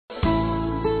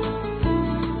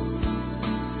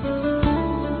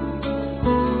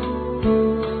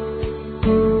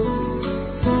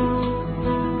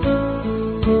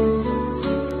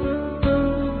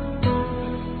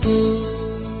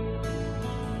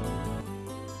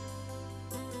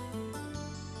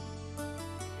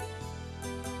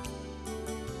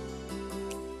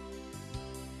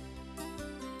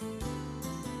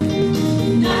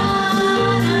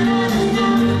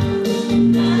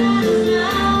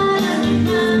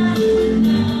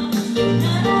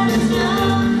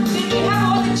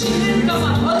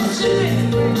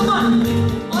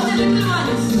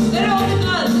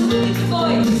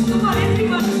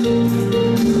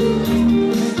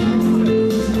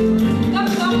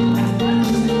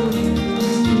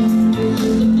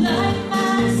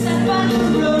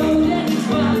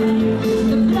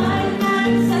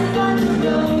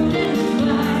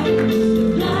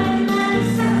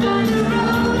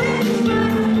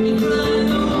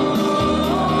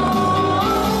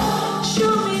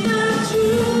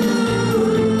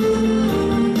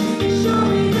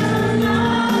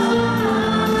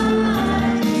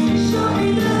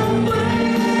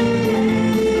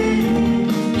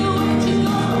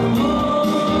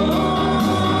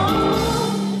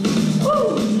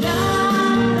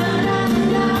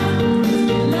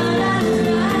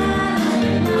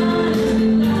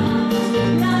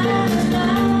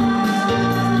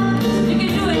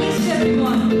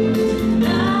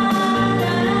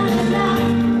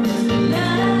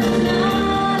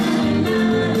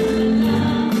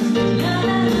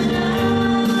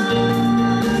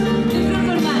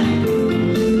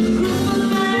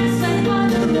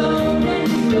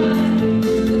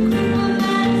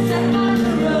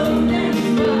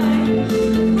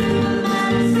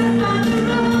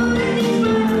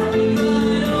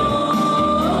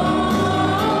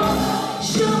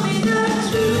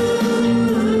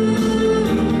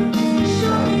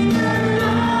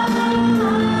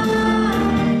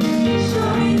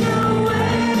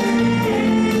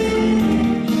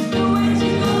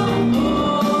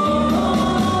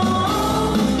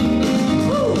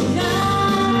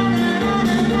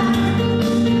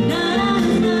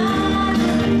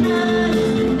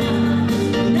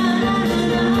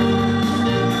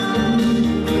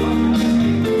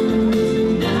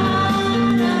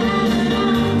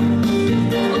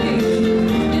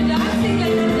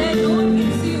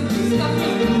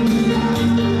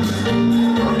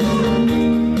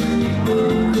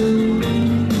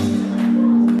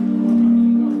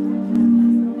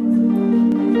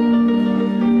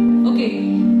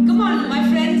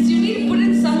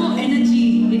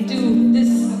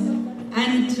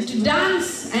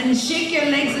shake your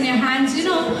legs and your hands. You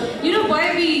know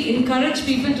why we encourage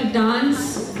people to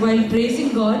dance while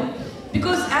praising God?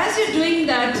 Because as you're doing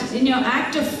that in your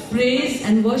act of praise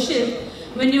and worship,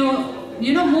 when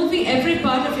you're moving every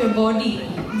part of your body,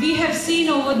 we have seen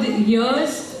over the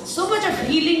years, so much of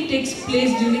healing takes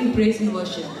place during praise and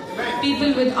worship.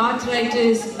 People with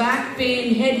arthritis, back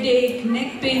pain, headache,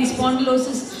 neck pain,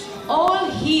 spondylosis, all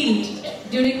healed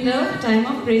during the time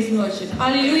of praise and worship.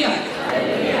 Hallelujah.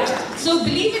 Hallelujah. So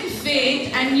believe in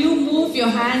faith and you move your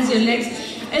hands, your legs.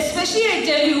 Especially I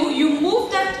tell you, you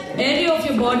move that area of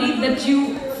your body that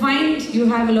you find you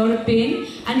have a lot of pain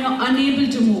and you're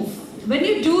unable to move. When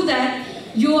you do that,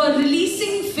 you are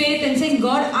releasing faith and saying,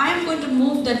 God, I am going to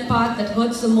move that part that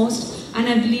hurts the most, and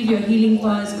I believe your healing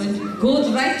power is going to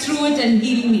go right through it and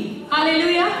heal me.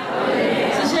 Hallelujah.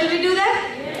 Hallelujah. So shall we do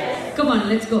that? Yes. Come on,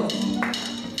 let's go.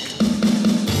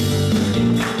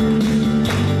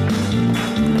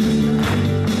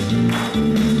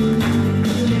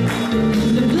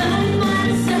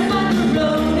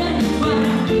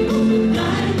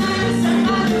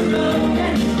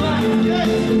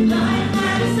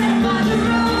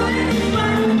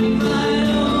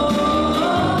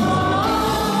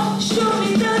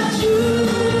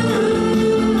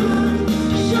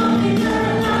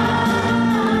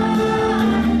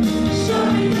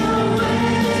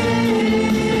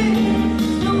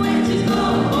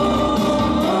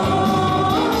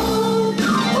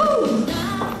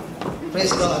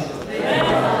 Praise God.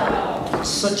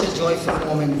 Such a joyful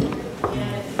moment.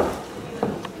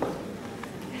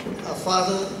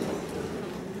 Father,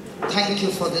 thank you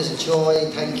for this joy.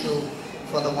 Thank you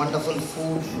for the wonderful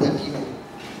food that you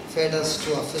fed us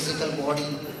to our physical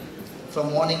body.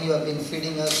 From morning you have been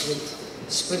feeding us with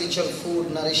spiritual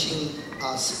food, nourishing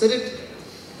our spirit.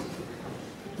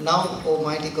 Now,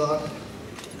 Almighty God,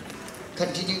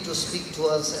 continue to speak to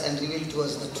us and reveal to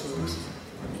us the truth.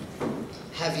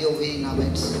 Have your way in our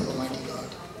midst, Almighty God.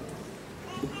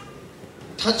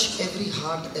 Touch every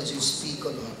heart as you speak, O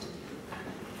Lord,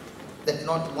 that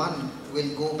not one will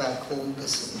go back home the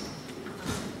same.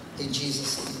 In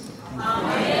Jesus' name.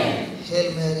 Amen.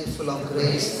 Hail Mary, full of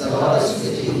grace, the Lord is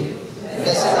with you.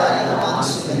 Blessed are you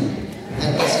amongst women,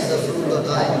 and blessed is the fruit of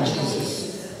thy womb,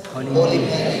 Jesus. Holy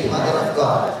Mary, Mother of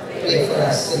God, pray for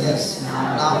us sinners,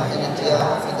 now and at the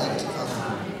hour of our death to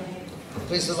come.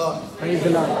 Praise the Lord. Praise the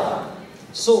Lord.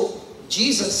 So,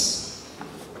 Jesus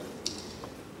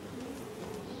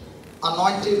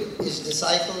anointed his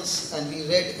disciples, and we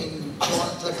read in John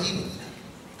 13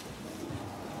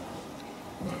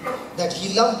 that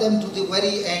he loved them to the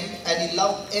very end, and he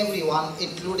loved everyone,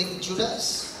 including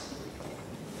Judas.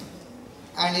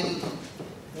 And in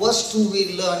verse 2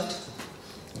 we learned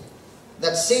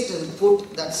that Satan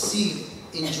put that seed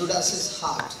in Judas's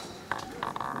heart.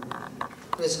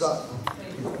 Praise God.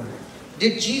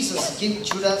 Did Jesus give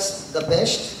Judas the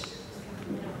best?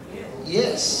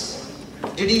 Yes.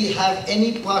 Did he have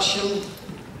any partial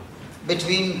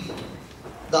between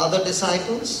the other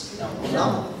disciples?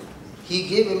 No. He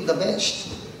gave him the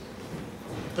best.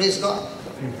 Praise God.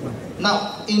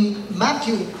 Now, in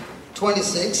Matthew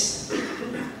 26,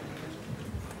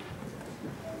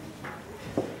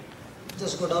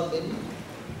 just go down, baby.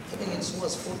 I think it's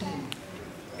verse 14.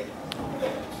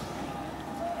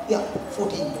 Yeah,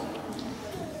 14.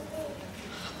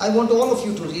 I want all of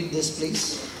you to read this,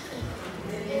 please.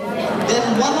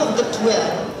 Then one of the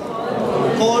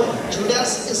 12, called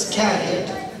Judas Iscariot,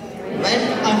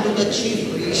 went unto the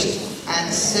chief priest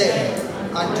and said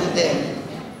unto them,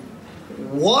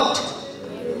 What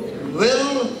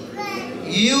will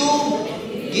you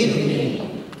give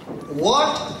me?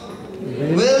 What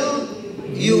will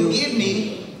you give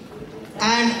me?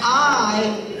 And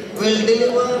I will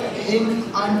deliver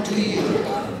him unto you.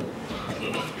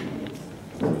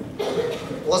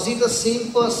 Was he the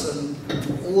same person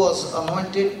who was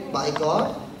anointed by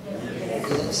God?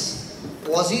 Yes.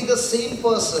 Was he the same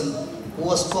person who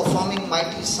was performing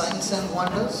mighty signs and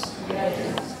wonders?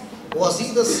 Yes. Was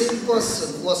he the same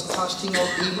person who was casting out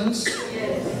demons?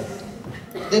 Yes.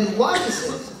 Then why is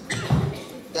it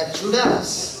that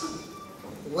Judas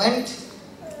went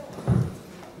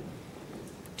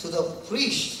to the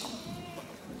priest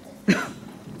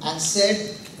and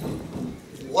said,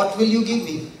 What will you give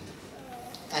me?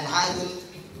 And I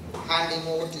will hand him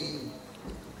over to you.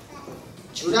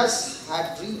 Judas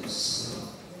had dreams,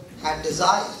 had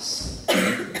desires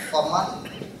for money.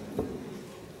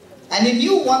 And he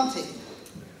knew one thing,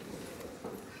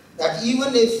 that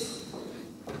even if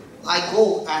I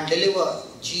go and deliver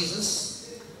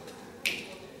Jesus,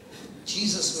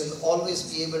 Jesus will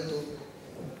always be able to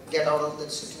get out of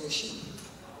that situation.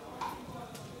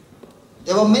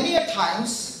 There were many a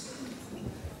times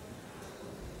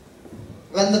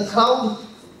when the crowd,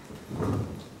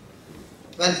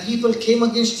 when people came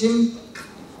against him,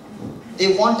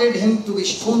 they wanted him to be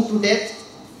stoned to death.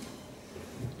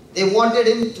 They wanted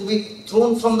him to be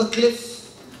thrown from the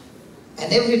cliff.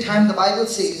 And every time the Bible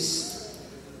says,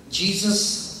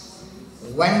 Jesus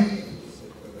went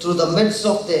through the midst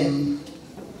of them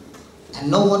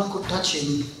and no one could touch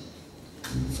him,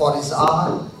 for his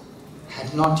hour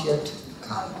had not yet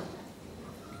come.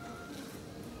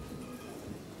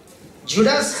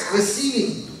 Judas,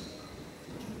 receiving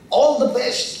all the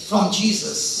best from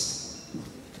Jesus,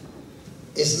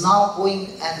 is now going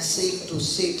and saying to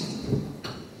Satan,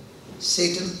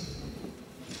 Satan,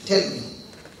 tell me,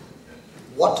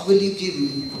 what will you give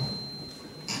me?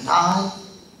 And I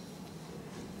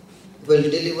will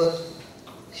deliver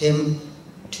him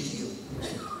to you.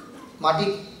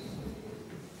 Marty?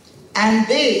 And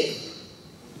they,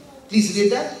 please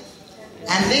read that.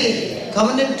 And they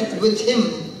covenanted with him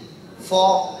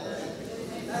for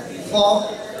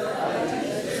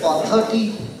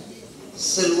 30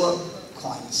 silver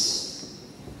coins.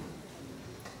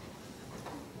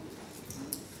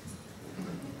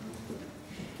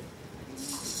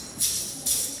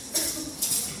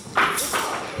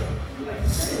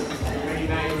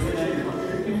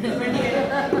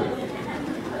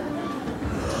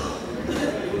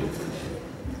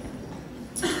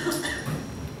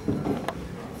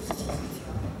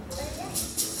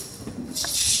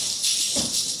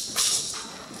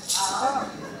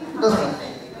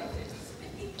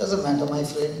 Doesn't matter, my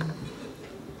friend.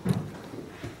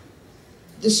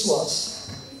 This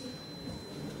was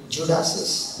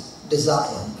Judas's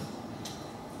desire,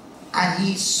 and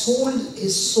he sold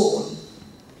his soul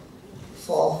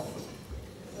for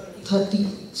 30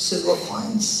 silver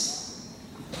coins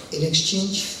in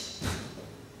exchange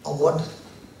of what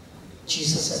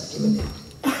Jesus had given him.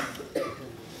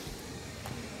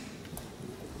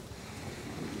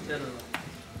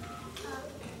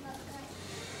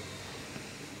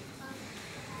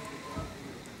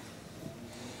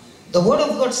 The word of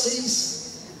God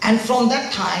says, and from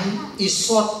that time he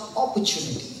sought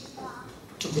opportunity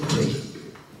to betray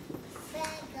him.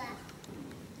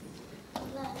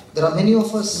 There are many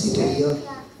of us seated here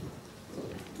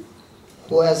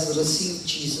who has received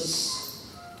Jesus,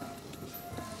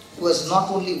 who has not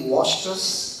only washed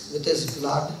us with his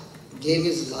blood, gave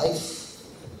his life,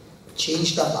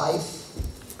 changed our life,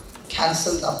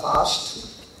 cancelled our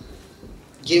past,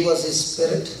 gave us his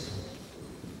spirit,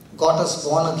 got us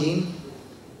born again,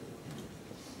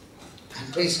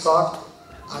 and praise God,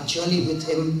 our journey with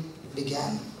him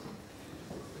began.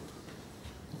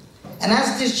 And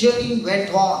as this journey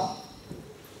went on,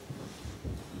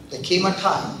 there came a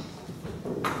time,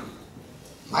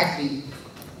 might be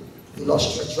you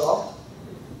lost your job,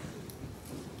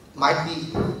 might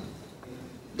be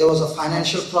there was a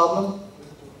financial problem,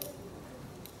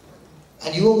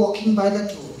 and you were walking by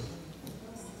that road.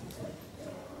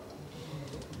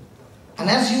 And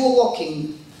as you were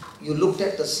walking, you looked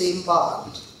at the same bar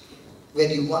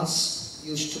where you once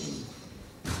used to be.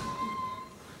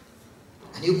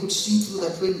 And you could see through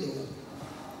that window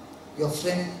your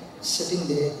friend sitting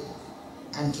there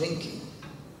and drinking.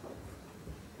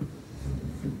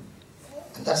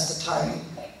 And that's the time.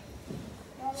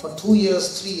 For 2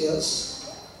 years, 3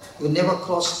 years, you never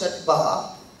crossed that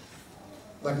bar.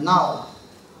 But now,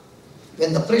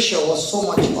 when the pressure was so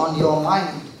much on your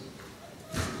mind,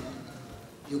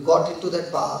 you got into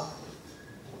that bar,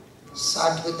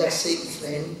 sat with that same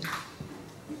friend,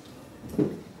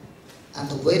 and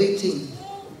the very thing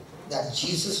that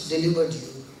Jesus delivered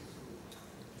you,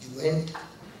 you went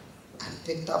and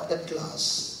picked up that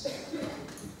glass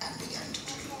and began to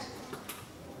drink.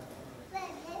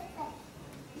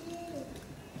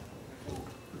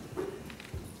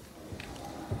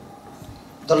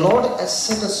 The Lord has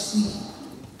set us free.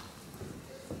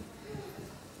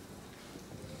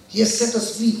 He has set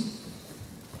us free.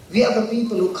 We are the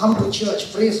people who come to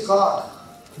church, praise God,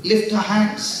 lift our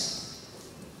hands.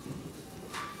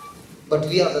 But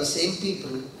we are the same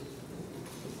people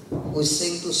who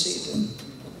sing to Satan,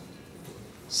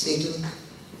 Satan,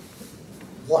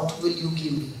 what will you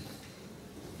give me?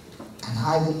 And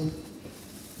I will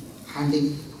hand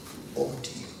him over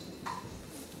to you.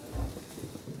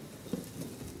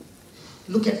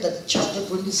 Look at that chapter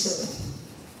 27.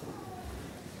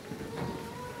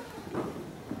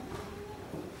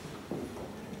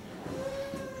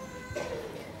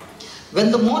 When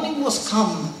the morning was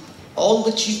come, all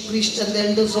the chief priests and the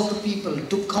elders of the people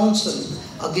took counsel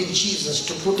against Jesus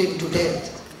to put him to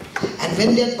death. And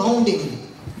when they had bound him,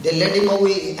 they led him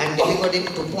away and delivered him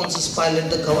to Pontius Pilate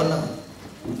the governor.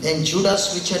 Then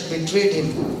Judas, which had betrayed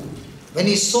him, when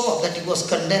he saw that he was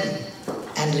condemned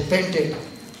and repented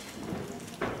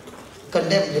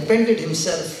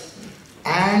himself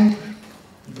and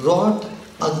brought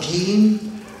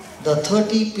again the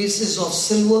 30 pieces of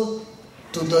silver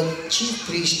to the chief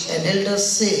priest and elders,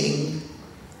 saying,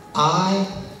 I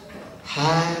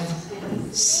have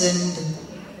sinned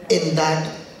in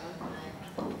that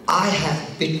I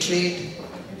have betrayed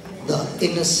the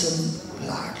innocent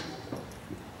blood.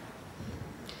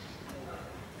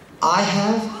 I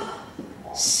have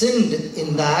sinned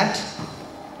in that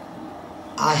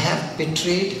I have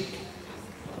betrayed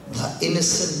the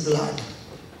innocent blood.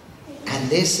 And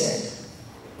they said,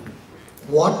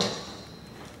 what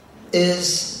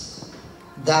is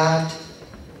that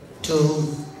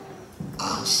to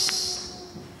us?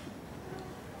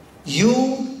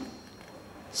 You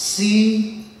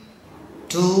see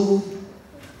to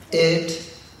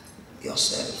it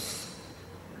yourself.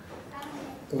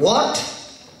 What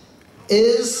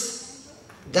is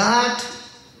that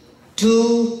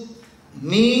to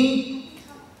me?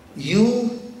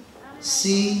 You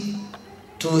see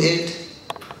to it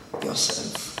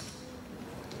yourself.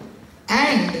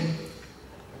 And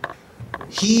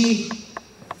he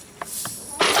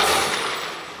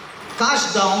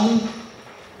cast down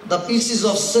the pieces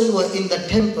of silver in the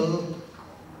temple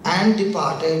and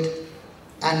departed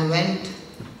and went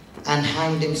and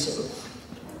hanged himself.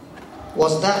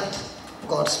 Was that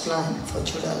God's plan for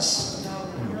Judas?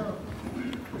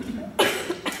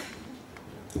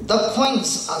 The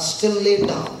coins are still laid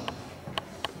down,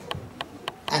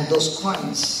 and those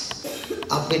coins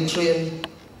are betrayal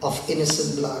of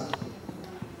innocent blood.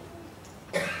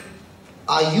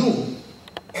 Are you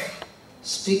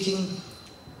speaking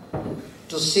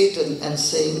to Satan and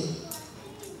saying,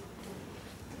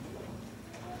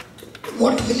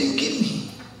 what will you give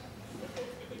me?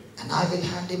 And I will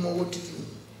hand him over to you.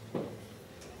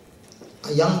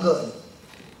 A young girl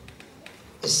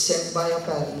is sent by her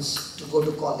parents to go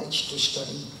to college to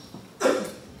study.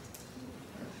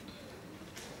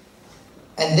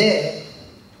 And there,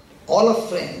 all her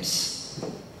friends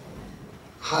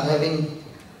are having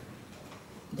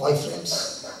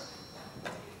boyfriends.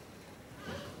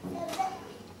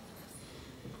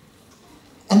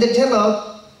 And they tell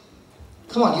her,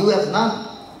 come on, you have none.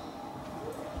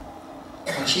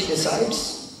 And she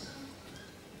decides,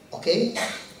 okay,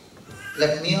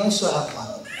 let me also have one.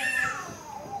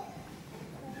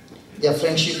 Their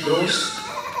friendship grows.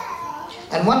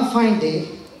 And one fine day,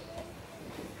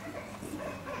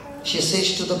 she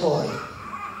says to the boy,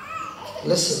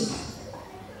 listen,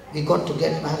 we got to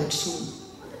get married soon.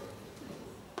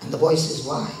 And the boy says,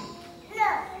 why?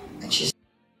 And she says,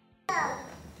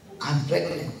 I'm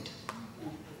pregnant.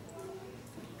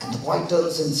 And the boy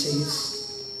turns and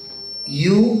says,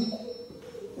 you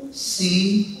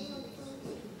see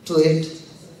to it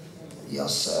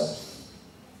yourself.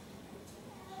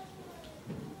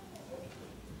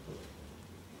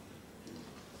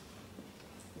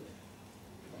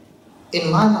 In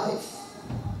my life,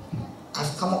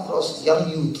 I've come across young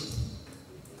youth.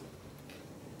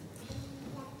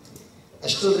 I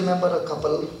still remember a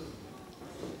couple,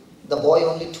 the boy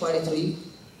only 23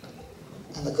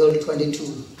 and the girl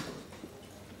 22.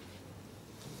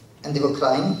 And they were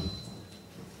crying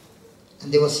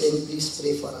and they were saying, please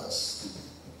pray for us.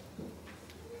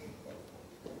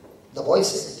 The boy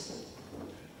said,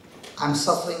 I'm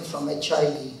suffering from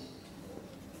HIV,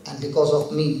 and because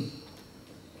of me,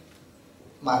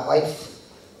 my wife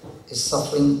is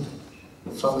suffering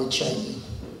from HIV.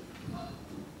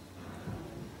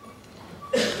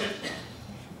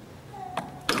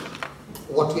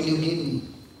 What will you give me?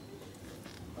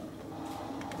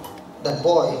 That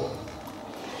boy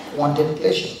wanted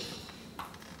pleasure.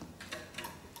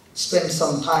 Spent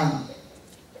some time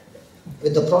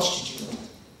with the prostitute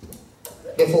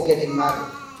before getting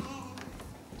married.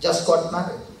 Just got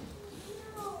married.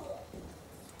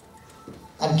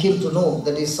 And came to know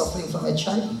that he is suffering from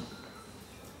HIV.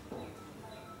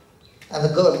 And the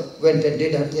girl went and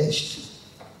did her test.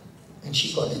 And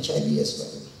she got HIV as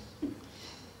well.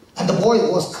 And the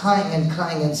boy was crying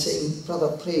and saying,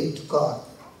 brother, pray to God.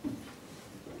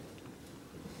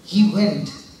 He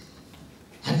went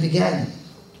and began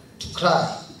to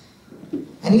cry.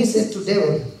 And he said to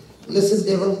devil, listen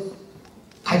devil,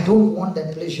 I don't want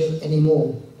that pleasure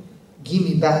anymore. Give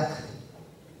me back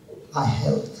my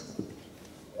health.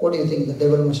 What do you think the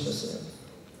devil must have said?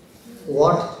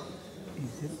 What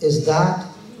is that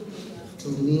to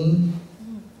me?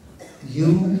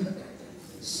 You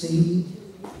see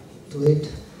to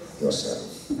it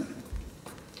yourself.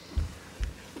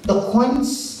 The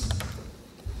coins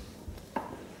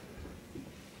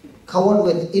covered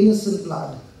with innocent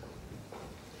blood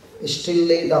is still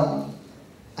laid down,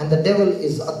 and the devil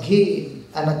is again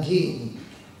and again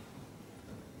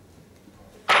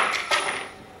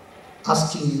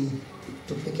asking you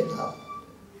to pick it up.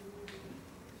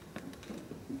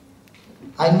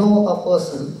 I know a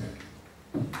person,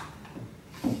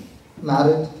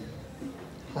 married,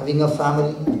 having a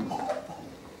family.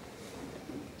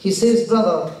 He says,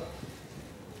 brother,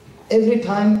 every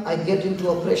time I get into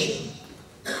a pressure,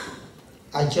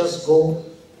 I just go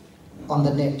on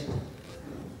the net.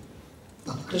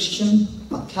 A Christian,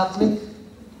 a Catholic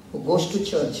who goes to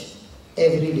church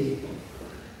every day.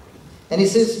 And he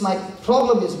says, my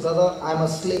problem is, brother, I'm a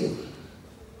slave.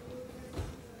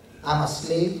 I'm a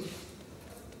slave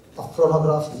of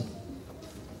pornography.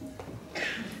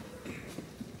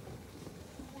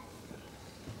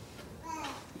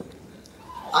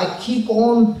 I keep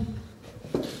on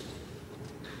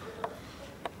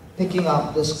picking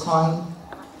up this coin,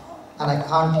 and I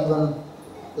can't even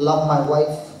love my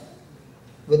wife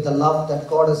with the love that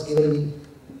God has given me,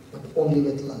 but only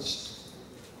with lust.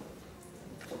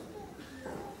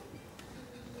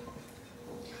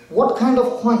 What kind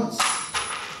of coins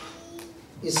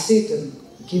is Satan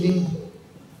giving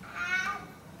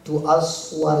to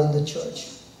us who are in the church?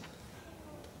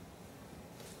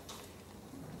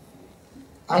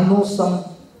 I know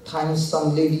sometimes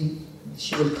some lady,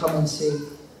 she will come and say,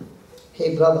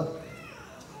 hey brother,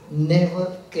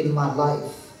 never in my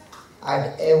life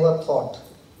I'd ever thought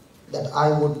that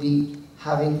I would be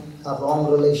having a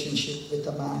wrong relationship with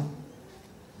a man.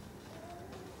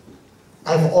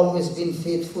 I've always been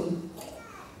faithful,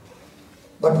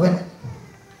 but when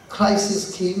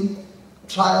crisis came,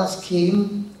 trials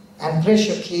came, and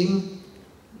pressure came,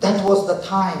 that was the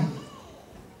time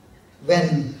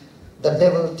when the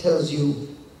devil tells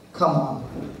you, come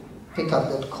on, pick up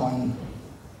that coin.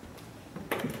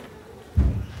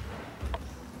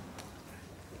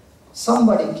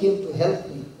 Somebody came to help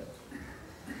me.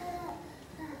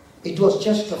 It was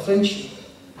just a friendship.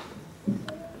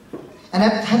 And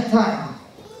at that time,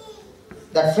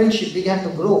 that friendship began to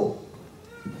grow.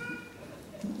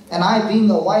 And I, being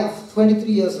a wife, 23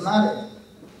 years married,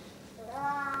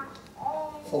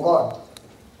 forgot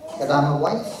that I'm a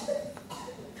wife.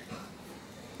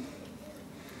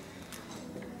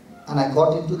 And I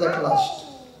got into that lust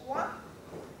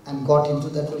and got into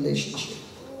that relationship.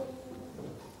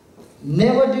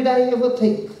 Never did I ever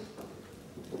think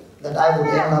that I would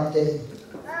end up there.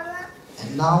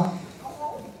 And now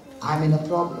I'm in a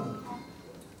problem.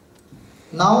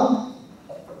 Now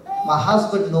my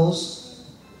husband knows,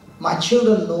 my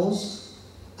children knows,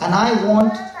 and I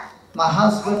want my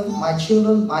husband, my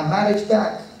children, my marriage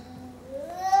back.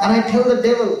 And I tell the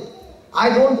devil, I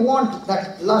don't want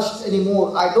that lust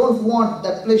anymore. I don't want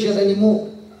that pleasure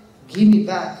anymore. Give me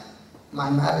back my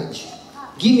marriage.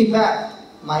 Give me back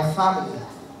my family.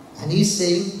 And he's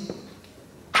saying,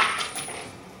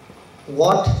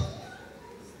 what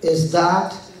is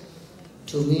that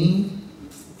to me?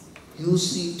 You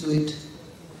see to it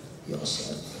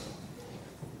yourself.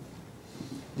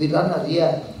 We run a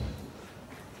real.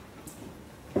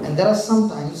 And there are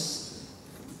sometimes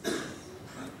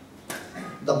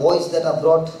the boys that are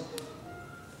brought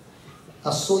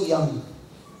are so young.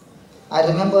 I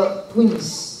remember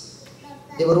twins,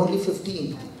 they were only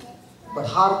 15, but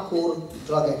hardcore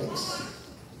drug addicts,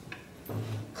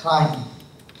 crying,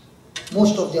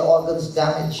 most of their organs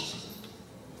damaged.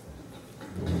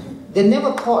 They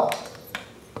never thought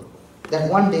that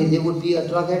one day they would be a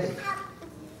drug addict.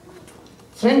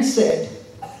 Friends said,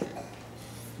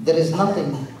 there is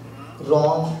nothing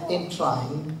wrong in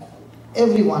trying.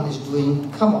 Everyone is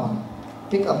doing, come on,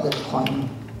 pick up that coin.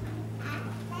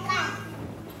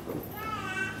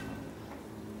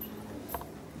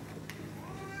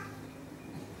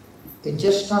 It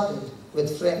just started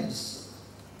with friends,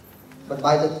 but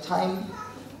by the time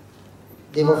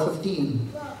they were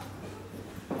 15,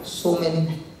 so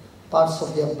many parts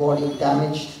of their body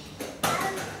damaged,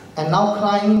 and now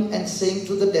crying and saying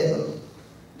to the devil,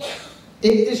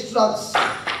 take these drugs,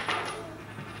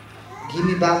 give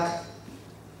me back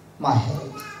my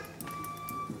health.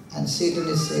 And Satan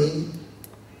is saying,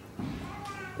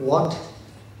 what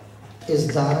is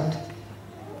that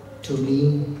to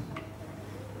me?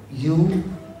 You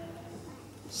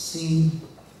see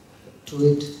to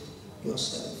it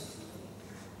yourself.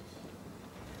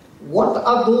 What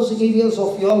are those areas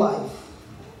of your life,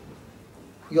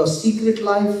 your secret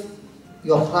life,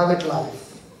 your private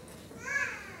life,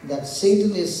 that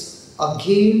Satan is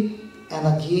again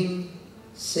and again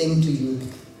saying to you,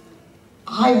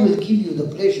 I will give you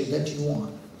the pleasure that you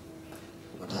want,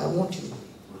 but I want you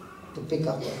to pick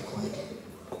up that coin.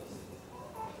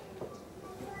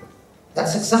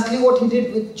 That's exactly what he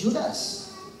did with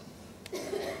Judas.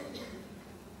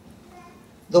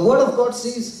 The word of God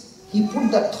says he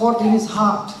put that thought in his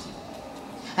heart.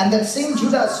 And that same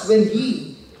Judas, when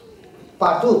he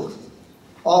partook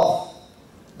of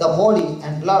the body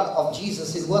and blood of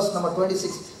Jesus, in verse number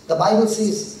 26, the Bible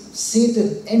says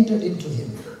Satan entered into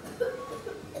him.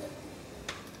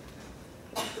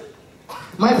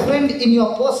 My friend, in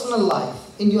your personal life,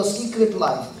 in your secret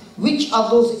life, which are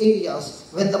those areas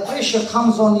when the pressure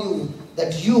comes on you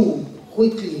that you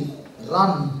quickly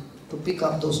run to pick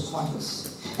up those coins?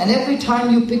 And every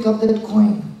time you pick up that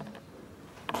coin,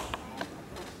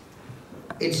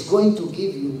 it's going to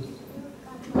give you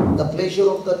the pleasure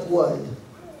of that world,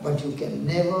 but you can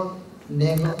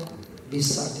never be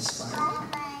satisfied.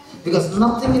 Because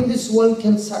nothing in this world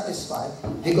can satisfy,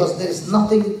 because there is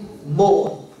nothing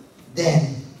more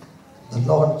than the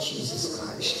Lord Jesus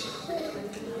Christ.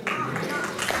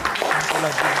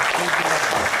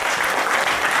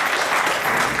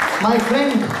 My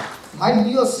friend, might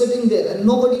be you are sitting there and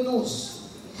nobody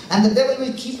knows. And the devil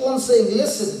will keep on saying,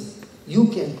 listen, you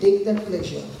can take that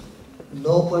pleasure.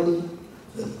 Nobody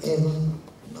will ever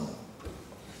know.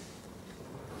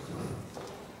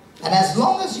 And as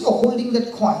long as you are holding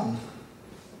that coin,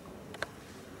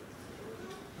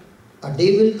 a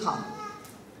day will come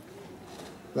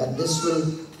when this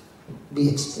will be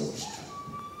exposed.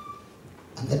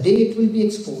 And the day it will be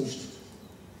exposed,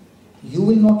 you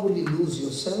will not only lose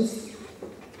yourself,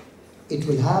 it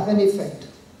will have an effect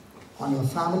on your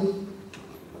family,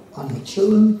 on your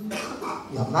children,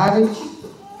 your marriage,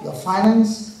 your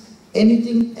finance,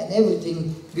 anything and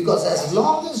everything. Because as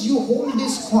long as you hold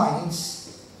these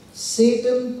coins,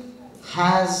 Satan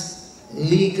has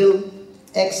legal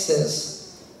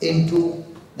access into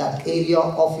that area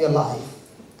of your life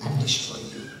and destroy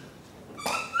you.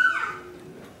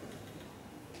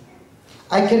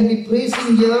 I can be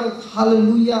praising here,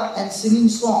 hallelujah, and singing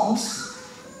songs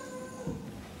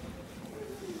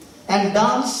and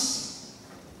dance,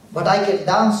 but I can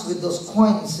dance with those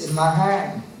coins in my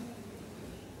hand.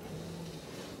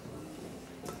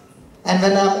 And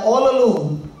when I'm all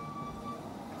alone,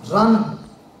 run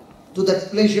to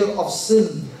that pleasure of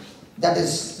sin that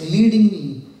is leading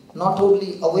me not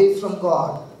only away from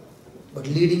God, but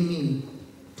leading me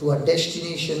to a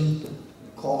destination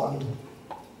called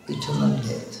eternal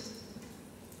death.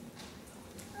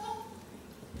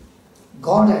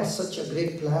 God had such a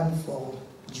great plan for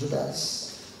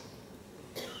Judas,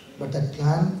 but that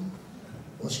plan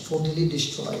was totally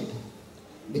destroyed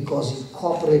because he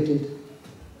cooperated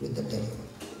with the devil.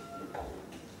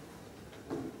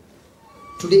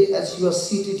 Today, as you are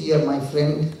seated here, my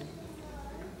friend,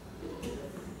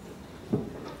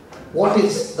 what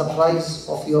is the price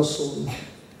of your soul?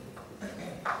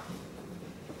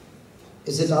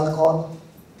 Is it alcohol?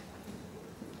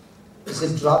 Is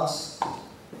it drugs?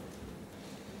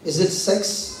 Is it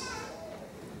sex?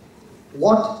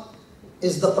 What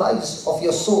is the price of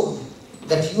your soul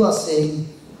that you are saying,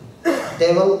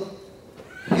 devil,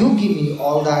 you give me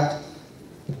all that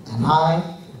and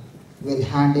I will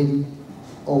hand him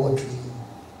over to you?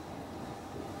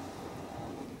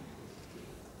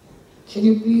 Can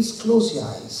you please close your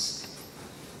eyes?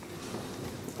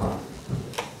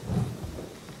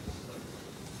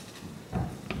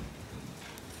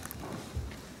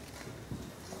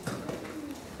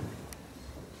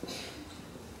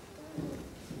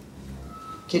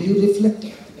 Can you reflect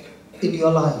in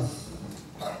your life?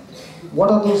 What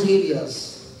are those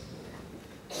areas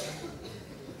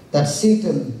that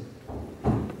Satan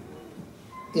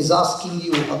is asking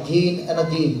you again and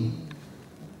again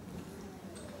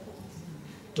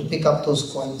to pick up those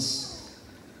coins?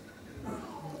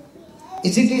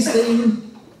 Is it he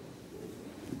saying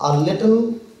a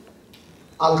little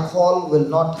alcohol will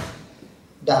not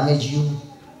damage you?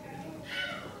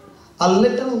 A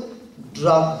little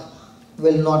drug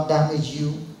will not damage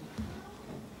you?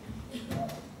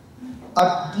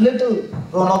 A little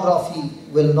pornography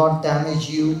will not damage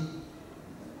you?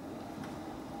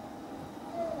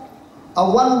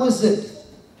 A one visit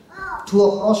to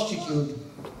a prostitute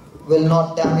will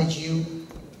not damage you?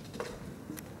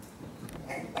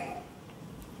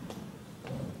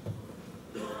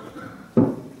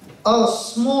 A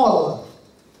small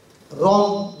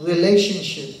wrong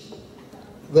relationship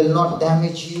will not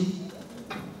damage you?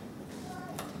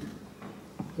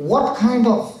 What kind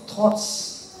of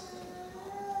thoughts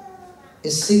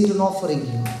is Satan offering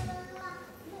you?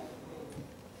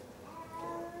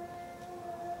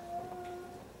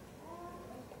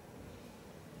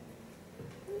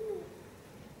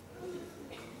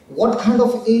 What kind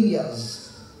of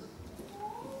areas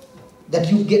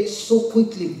that you get so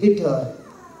quickly bitter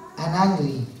and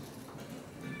angry,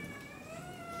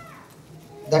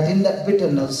 that in that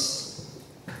bitterness,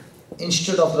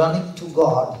 instead of running to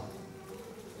God,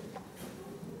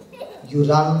 you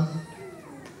run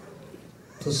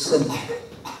to sin.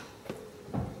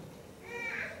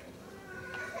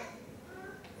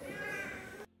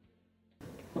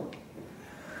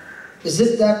 Is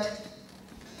it that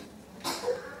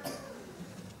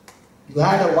you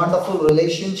had a wonderful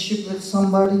relationship with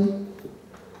somebody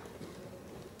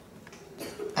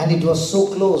and it was so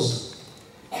close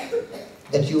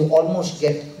that you almost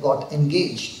got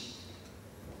engaged?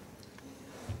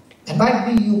 And might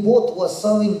be you both were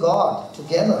serving God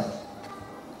together,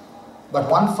 but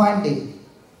one fine day,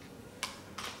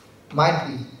 might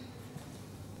be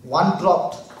one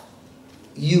dropped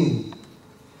you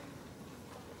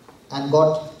and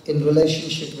got in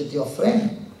relationship with your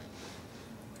friend,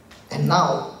 and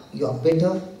now you are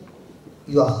bitter,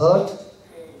 you are hurt,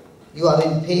 you are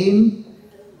in pain,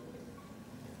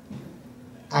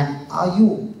 and are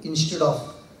you, instead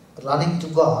of running to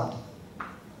God,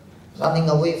 running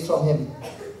away from Him?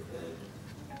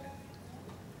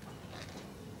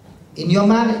 In your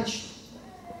marriage,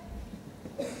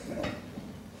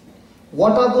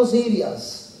 what are those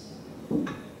areas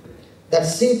that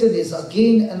Satan is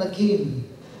again and again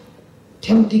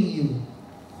tempting you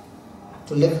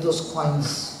to lift those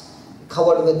coins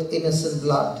covered with innocent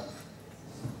blood?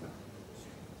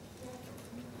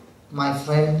 My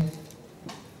friend,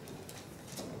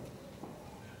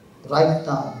 right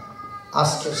now,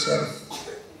 ask yourself,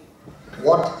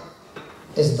 what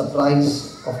is the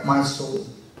price of my soul?